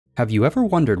Have you ever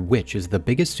wondered which is the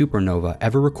biggest supernova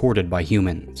ever recorded by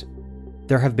humans?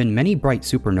 There have been many bright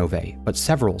supernovae, but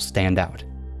several stand out.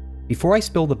 Before I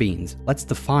spill the beans, let's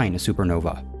define a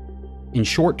supernova. In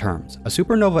short terms, a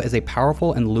supernova is a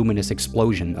powerful and luminous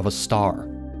explosion of a star.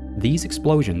 These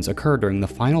explosions occur during the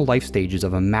final life stages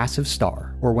of a massive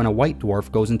star, or when a white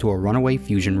dwarf goes into a runaway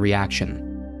fusion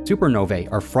reaction.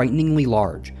 Supernovae are frighteningly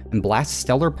large and blast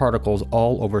stellar particles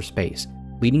all over space,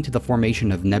 leading to the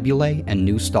formation of nebulae and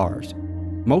new stars.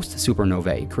 Most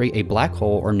supernovae create a black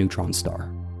hole or neutron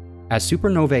star. As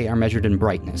supernovae are measured in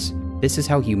brightness, this is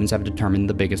how humans have determined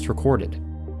the biggest recorded.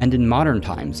 And in modern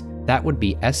times, that would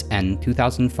be SN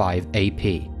 2005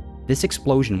 AP. This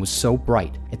explosion was so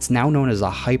bright, it's now known as a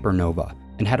hypernova,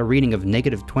 and had a reading of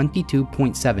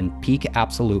 -22.7 peak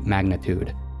absolute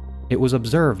magnitude. It was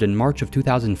observed in March of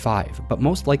 2005, but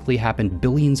most likely happened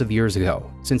billions of years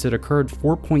ago, since it occurred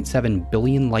 4.7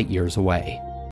 billion light years away.